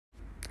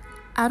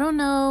I don't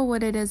know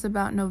what it is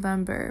about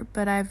November,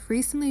 but I've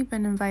recently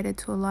been invited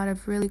to a lot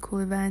of really cool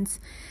events.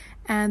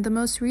 And the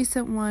most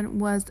recent one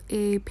was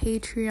a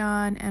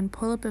Patreon and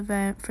pull-up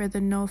event for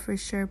the Know For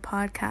Sure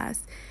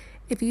podcast.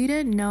 If you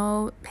didn't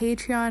know,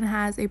 Patreon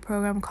has a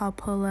program called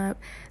Pull Up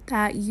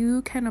that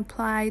you can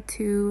apply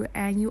to,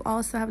 and you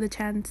also have the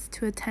chance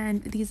to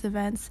attend these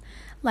events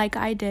like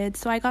I did.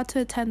 So I got to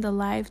attend the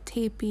live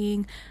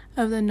taping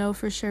of the Know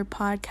For Sure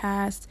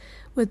podcast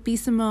with B.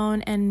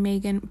 Simone and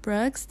Megan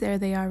Brooks. There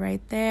they are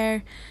right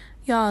there.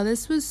 Y'all,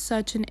 this was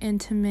such an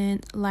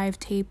intimate live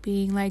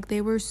taping. Like,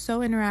 they were so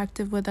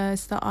interactive with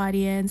us, the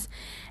audience,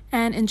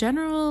 and in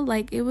general,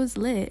 like, it was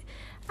lit.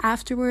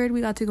 Afterward,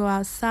 we got to go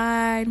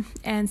outside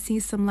and see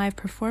some live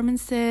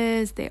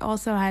performances. They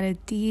also had a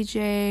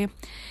DJ.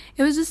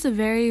 It was just a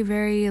very,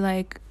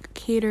 very,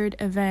 catered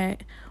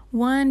event.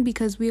 One,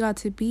 because we got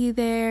to be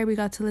there. We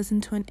got to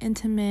listen to an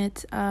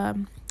intimate,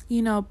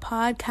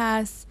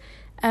 podcast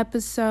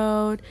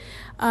episode.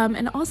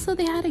 And also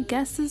they had a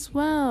guest as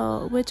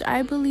well, which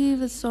I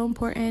believe is so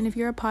important. If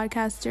you're a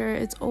podcaster,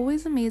 it's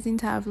always amazing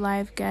to have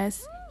live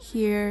guests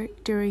here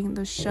during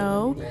the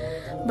show.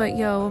 But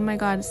oh my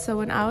god, so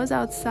when I was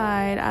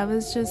outside, I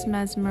was just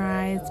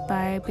mesmerized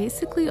by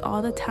basically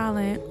all the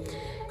talent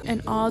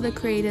and all the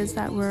creatives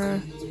that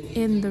were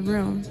in the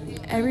room.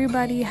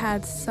 Everybody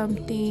had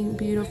something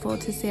beautiful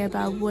to say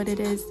about what it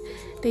is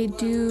they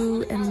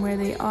do and where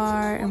they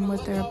are and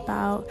what they're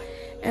about.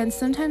 And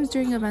sometimes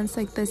during events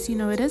like this,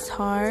 it is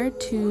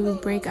hard to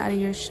break out of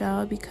your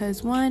shell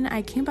because, one,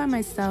 I came by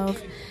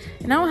myself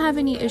and I don't have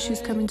any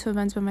issues coming to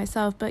events by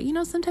myself, but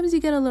sometimes you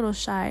get a little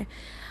shy.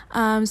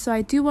 So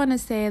I do want to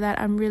say that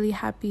I'm really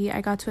happy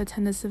I got to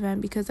attend this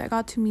event because I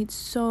got to meet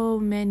so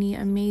many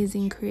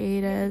amazing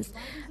creatives.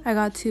 I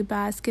got to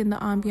bask in the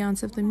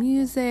ambiance of the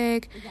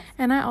music,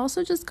 and I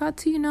also just got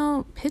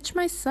to, pitch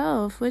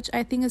myself, which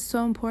I think is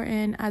so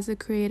important as a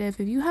creative.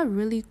 If you have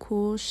really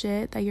cool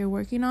shit that you're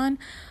working on,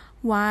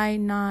 why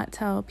not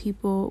tell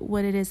people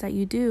what it is that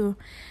you do?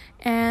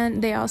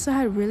 And they also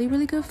had really,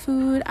 really good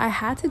food. I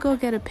had to go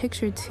get a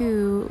picture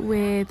too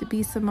with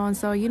B. Simone,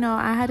 so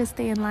I had to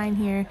stay in line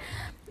here.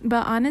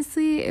 But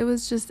honestly, it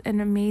was just an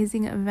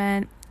amazing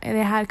event. They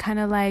had kind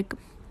of like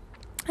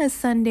a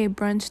Sunday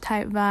brunch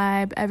type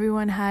vibe.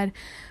 Everyone had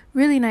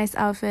really nice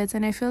outfits,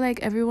 and I feel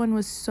like everyone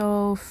was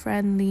so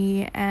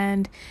friendly.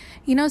 And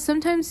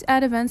sometimes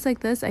at events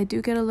like this I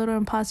do get a little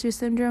imposter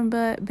syndrome,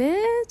 but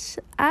bitch,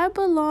 I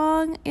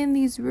belong in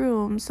these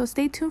rooms. So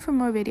stay tuned for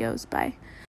more videos. Bye.